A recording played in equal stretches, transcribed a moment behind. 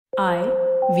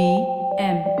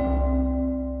IVM.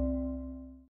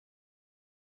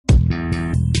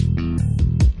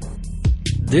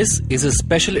 This is a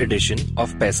special edition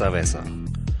of Paisa Vaisa.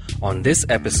 On this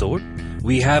episode,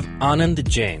 we have Anand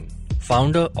Jain,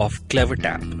 founder of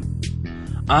CleverTap.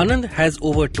 Anand has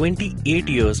over 28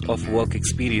 years of work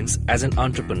experience as an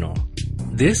entrepreneur.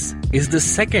 This is the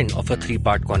second of a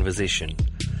three-part conversation.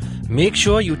 Make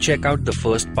sure you check out the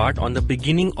first part on the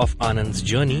beginning of Anand's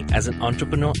journey as an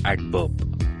entrepreneur at Burp.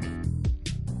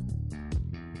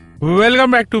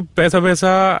 Welcome back to Paisa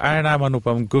Vaisa, and I'm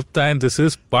Anupam Gupta, and this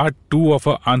is part 2 of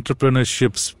our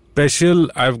entrepreneurship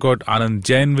special. I've got Anand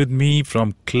Jain with me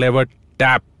from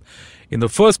CleverTap. In the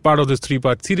first part of this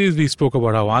 3-part series, we spoke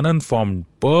about how Anand formed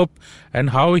Burp and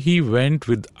how he went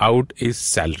without a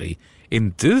salary.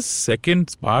 In this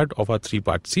second part of our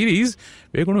 3-part series,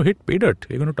 we're going to hit pay dirt.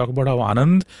 We're going to talk about how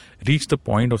Anand reached the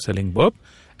point of selling Burp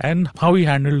and how he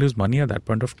handled his money at that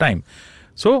point of time.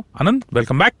 So, Anand,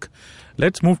 welcome back.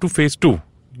 Let's move to phase 2.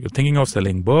 You're thinking of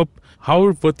selling Burp. How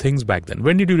were things back then?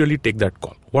 When did you really take that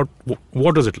call? What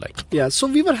was it like? Yeah, so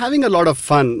we were having a lot of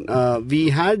fun. We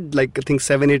had I think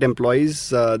 7-8 employees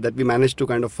that we managed to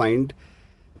kind of find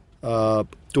to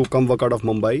come work out of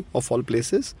Mumbai, of all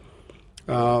places.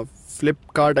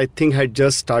 Flipkart, I think, had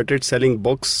just started selling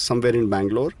books somewhere in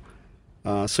Bangalore.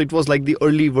 So it was like the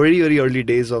very, very early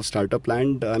days of startup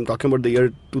land. I'm talking about the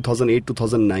year 2008,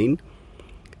 2009.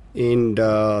 And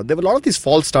there were a lot of these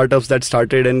false startups that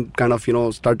started and kind of,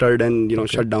 stuttered and,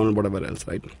 shut down and whatever else,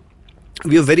 right?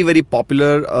 We were very, very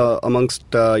popular amongst,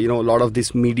 a lot of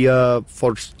this media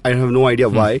for, I have no idea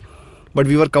why. But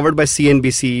we were covered by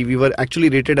CNBC. We were actually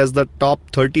rated as the top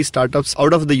 30 startups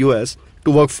out of the US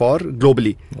to work for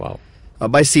globally. Wow.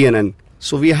 By CNN.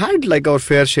 So we had our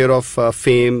fair share of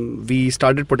fame. We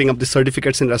started putting up the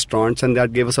certificates in restaurants, and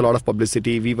that gave us a lot of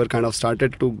publicity. We were kind of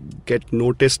started to get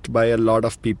noticed by a lot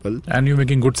of people. And you're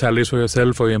making good salaries for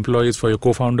yourself, for your employees, for your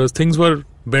co-founders. Things were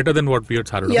better than what we had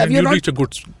started. Yeah,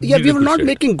 we were not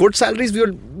making good salaries. We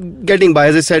were getting by.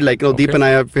 As I said, Deep and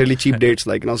I are fairly cheap dates.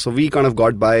 So we kind of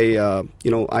got by.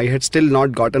 I had still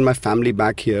not gotten my family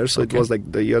back here. So it was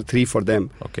the year 3 for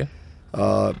them. Okay.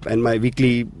 And my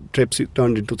weekly trips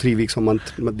turned into 3 weeks or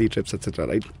monthly trips, etc.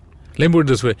 Right? Let me put it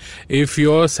this way: if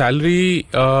your salary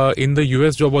in the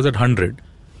US job was at 100,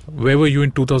 where were you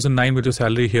in 2009 with your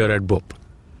salary here at Burp?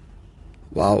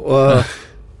 Wow,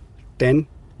 10.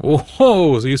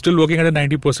 Oh, so you're still working at a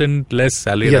 90% less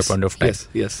salary at that point of time?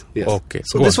 Yes. Okay.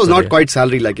 So this was not quite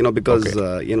salary, because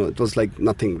it was like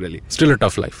nothing really. Still a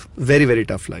tough life. Very, very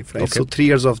tough life, right? Okay. So 3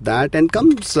 years of that, and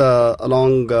comes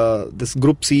along this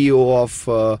group CEO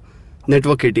of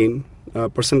Network 18, a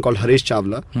person called Harish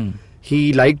Chawla.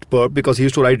 He liked Burp because he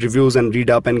used to write reviews and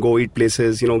read up and go eat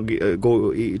places,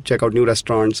 go check out new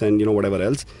restaurants and whatever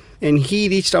else. And he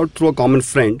reached out through a common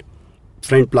friend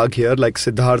plug here, like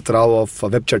Siddharth Rao of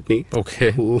Web Chutney.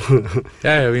 Okay.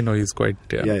 Yeah, we know he's quite...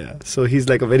 Yeah. So he's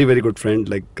like a very, very good friend.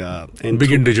 And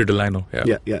big in digital, I know.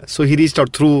 Yeah. So he reached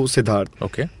out through Siddharth.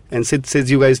 Okay. And Sid says,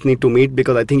 you guys need to meet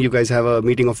because I think you guys have a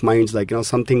meeting of minds,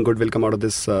 something good will come out of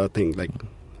this thing.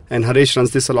 And Harish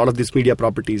runs a lot of these media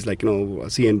properties,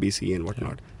 CNBC and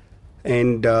whatnot.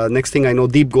 And next thing I know,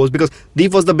 Deep goes, because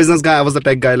Deep was the business guy, I was the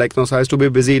tech guy, so I used to be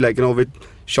busy, with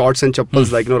shorts and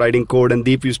chappals, writing code, and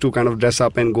Deep used to kind of dress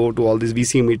up and go to all these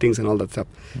VC meetings and all that stuff.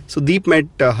 So Deep met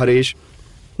Harish.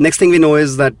 Next thing we know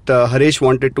is that Harish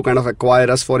wanted to kind of acquire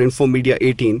us for Infomedia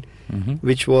 18,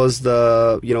 which was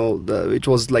which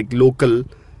was local.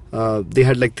 They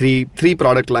had three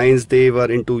product lines. They were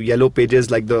into Yellow Pages,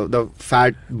 the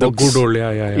fat books. The good old,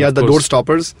 yeah. The door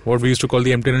stoppers. What we used to call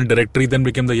the MTNL directory then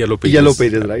became the Yellow Pages. Yellow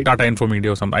Pages, right? Tata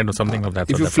Infomedia or something. I know something of that.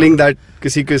 If you fling that,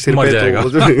 kisi ke sir pe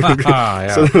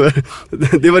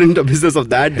so they were into business of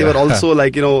that. They were also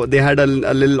they had a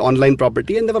little online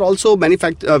property, and they were also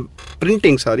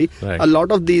printing. A lot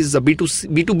of these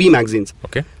B2B magazines.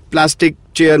 Okay. Plastic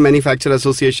Chair Manufacturer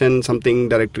Association, something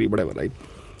directory, whatever, right?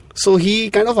 So he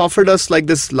kind of offered us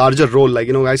this larger role,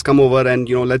 guys come over and,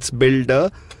 let's build a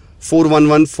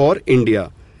 411 for India.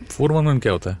 411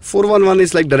 kya hota hai? 411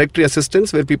 is directory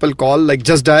assistance where people call,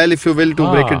 just dial if you will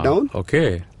to break it down.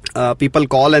 Okay. People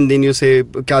call and then you say,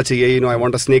 kya chahiye? I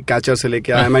want a snake catcher se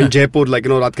leke I'm in Jaipur,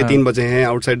 raat ke 3 baje hain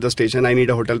outside the station. I need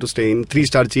a hotel to stay in.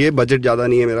 3-star chahiye, budget zyada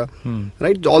nahi hai mera.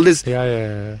 Right? All this.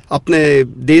 Yeah. Apne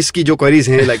desh ki jo queries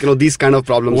hain, these kind of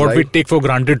problems. What right? we take for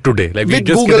granted today. We With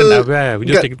just Google,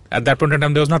 take it. At that point in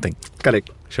time, there was nothing. Correct.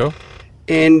 Sure.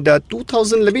 And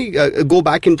 2000, let me go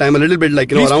back in time a little bit,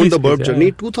 around the Burp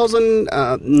journey.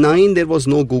 2009, there was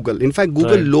no Google. In fact,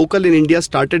 Google Local in India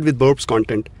started with Burp's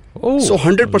content. Oh, so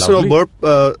 100% of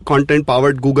Burp content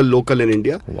powered Google Local in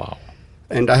India. Wow.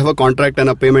 And I have a contract and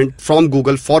a payment from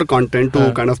Google for content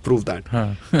to kind of prove that.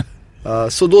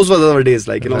 So those were the days,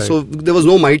 like, Right. so there was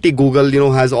no mighty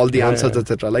Google, has all the answers,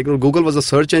 etc. Like, Google was a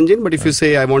search engine, but if you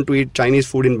say I want to eat Chinese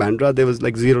food in Bandra, there was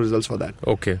like 0 results for that.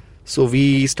 Okay. So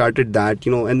we started that,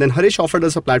 and then Harish offered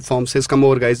us a platform, says, come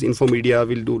over guys, Infomedia,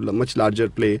 we'll do a much larger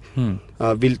play.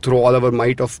 We'll throw all our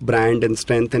might of brand and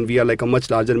strength, and we are like a much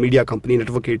larger media company,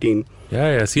 Network 18.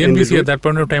 Yeah. CNBC at that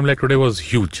point of time, like today, was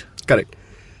huge. Correct.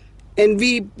 And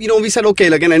we said, okay,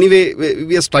 like, and anyway,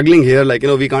 we are struggling here. Like,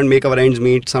 we can't make our ends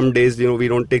meet. Some days, we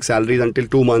don't take salaries until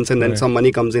 2 months, and then Right. some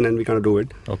money comes in and we can't do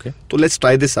it. Okay. So let's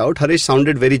try this out. Harish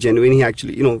sounded very genuine. He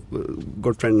actually,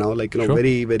 good friend now, like, Sure.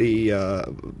 very, very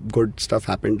good stuff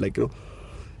happened, like,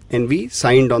 and we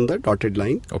signed on the dotted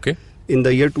line. Okay. In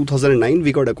the year 2009,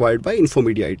 we got acquired by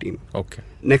Infomedia 18. Okay.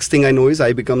 Next thing I know is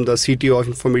I become the CTO of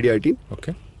Infomedia 18.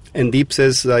 Okay. And Deep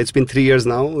says, it's been 3 years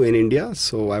now in India,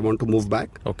 so I want to move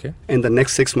back. Okay. And the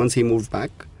next 6 months, he moved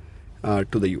back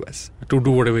to the US. To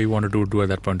do whatever you wanted to do at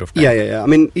that point of time. Yeah. I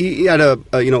mean, he had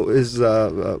his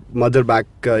mother back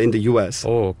in the US.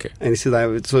 Oh, okay. And he says,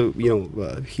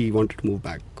 he wanted to move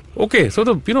back. Okay, so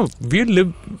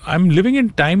I'm living in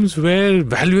times where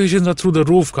valuations are through the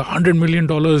roof. $100 million,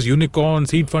 unicorn,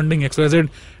 seed funding, XYZ.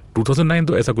 2009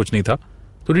 तो ऐसा कुछ नहीं था.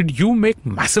 So did you make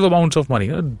massive amounts of money?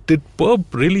 Did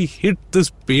Burp really hit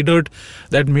this pay dirt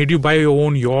that made you buy your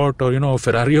own yacht or a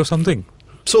Ferrari or something?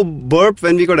 So Burp,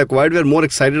 when we got acquired, we were more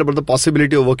excited about the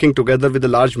possibility of working together with a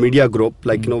large media group,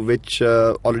 like, which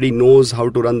already knows how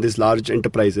to run these large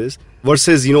enterprises,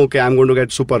 versus, okay, I'm going to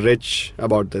get super rich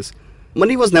about this.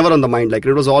 Money was never on the mind. Like,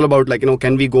 it was all about, like,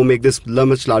 can we go make this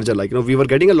much larger? Like, we were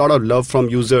getting a lot of love from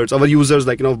users, our users,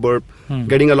 like, Burp,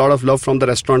 getting a lot of love from the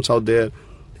restaurants out there.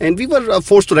 And we were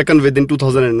forced to reckon with in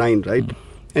 2009, right?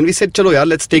 And we said, chalo yaar,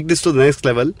 let's take this to the next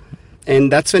level.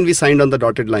 And that's when we signed on the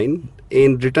dotted line.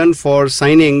 In return for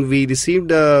signing, we received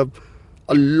a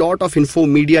lot of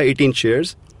Infomedia 18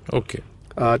 shares. Okay.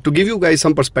 To give you guys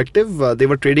some perspective, they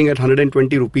were trading at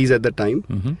 120 rupees at the time.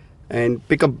 Mm-hmm. And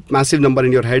pick a massive number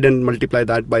in your head and multiply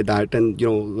that by that, and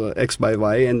X by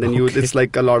Y, and then Okay. it's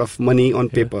like a lot of money on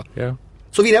paper. Yeah.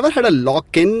 So we never had a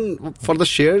lock-in for the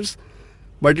shares,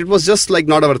 but it was just like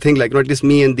not our thing. Like, at least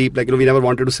me and Deep, like, we never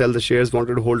wanted to sell the shares,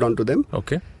 wanted to hold on to them.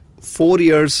 Okay. 4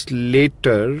 years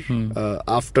later,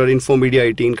 after Infomedia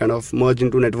 18 kind of merged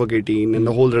into Network 18, and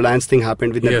the whole Reliance thing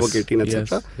happened with Network 18,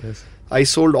 etc. Yes. I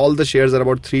sold all the shares at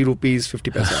about 3 rupees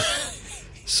 50 paisa.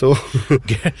 So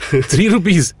 3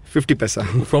 rupees 50 paisa.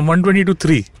 from 120 to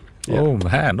 3. Yeah. Oh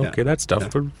man, okay, Yeah. that's tough. Yeah.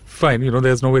 But fine,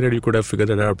 there's no way that you could have figured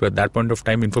that out. But at that point of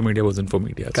time, Infomedia was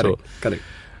Infomedia. Correct.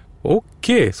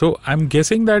 Okay, so I'm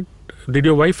guessing that did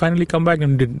your wife finally come back,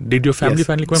 and did your family Yes.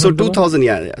 finally come So back? 2000,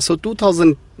 yeah. So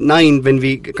 2009, when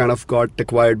we kind of got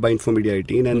acquired by Infomedia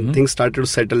 18, and things started to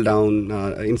settle down.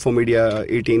 Infomedia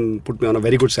 18 put me on a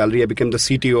very good salary. I became the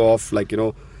CTO of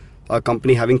a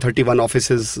company having 31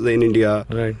 offices in India.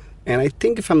 Right. And I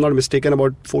think, if I'm not mistaken,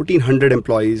 about 1,400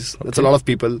 employees. That's a lot of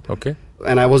people. Okay.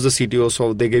 And I was the CTO,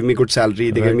 so they gave me good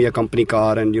salary. They Right. gave me a company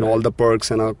car and all the perks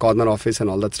and a corner office and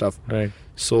all that stuff. Right.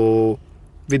 So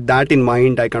with that in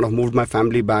mind, I kind of moved my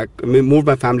family to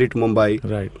Mumbai.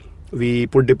 Right. We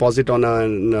put deposit on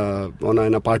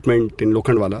an apartment in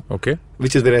Lokhandwala, Okay.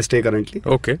 which is where I stay currently.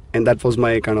 Okay. And that was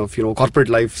my kind of corporate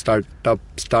life start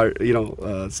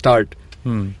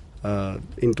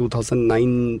in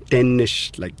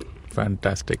 2009-10ish, like.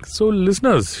 Fantastic. So,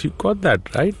 listeners, you got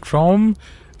that right. From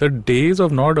the days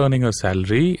of not earning a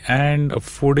salary and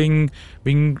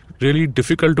being really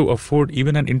difficult to afford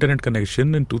even an internet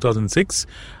connection in 2006,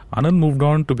 Anand moved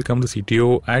on to become the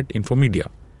CTO at Infomedia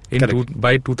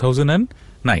by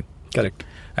 2009. Correct.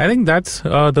 I think that's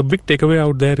the big takeaway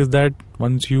out there, is that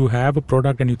once you have a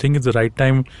product and you think it's the right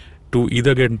time to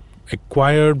either get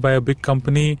acquired by a big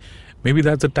company, maybe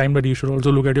that's the time that you should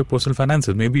also look at your personal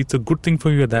finances. Maybe it's a good thing for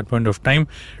you at that point of time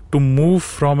to move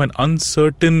from an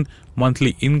uncertain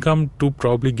monthly income to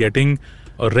probably getting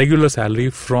a regular salary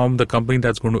from the company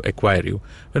that's going to acquire you.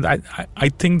 And I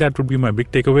think that would be my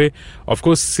big takeaway. Of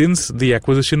course, since the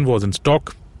acquisition was in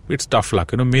stock, it's tough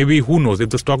luck. Maybe, who knows, if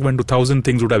the stock went to 1,000,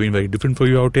 things would have been very different for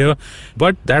you out here.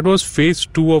 But that was phase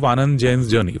 2 of Anand Jain's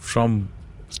journey, from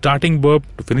starting Burp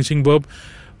to finishing Burp,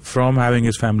 from having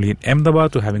his family in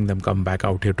Ahmedabad to having them come back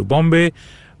out here to Bombay,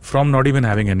 from not even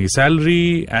having any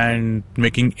salary and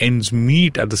making ends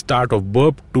meet at the start of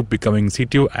Burp to becoming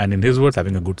CTO, and in his words,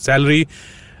 having a good salary.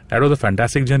 That was a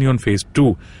fantastic journey on phase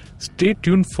 2. Stay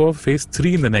tuned for phase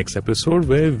 3 in the next episode,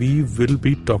 where we will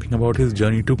be talking about his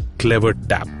journey to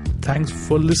CleverTap. Thanks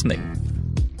for listening.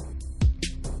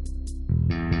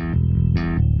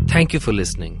 Thank you for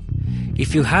listening.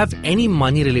 If you have any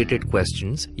money related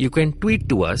questions, you can tweet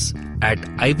to us at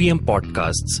IBM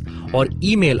Podcasts or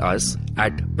email us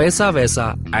at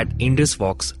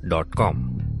paisavaisa@indusvox.com.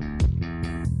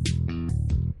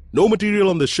 No material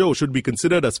on the show should be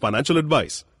considered as financial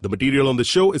advice. The material on the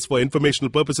show is for informational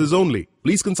purposes only.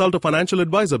 Please consult a financial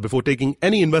advisor before taking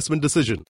any investment decision.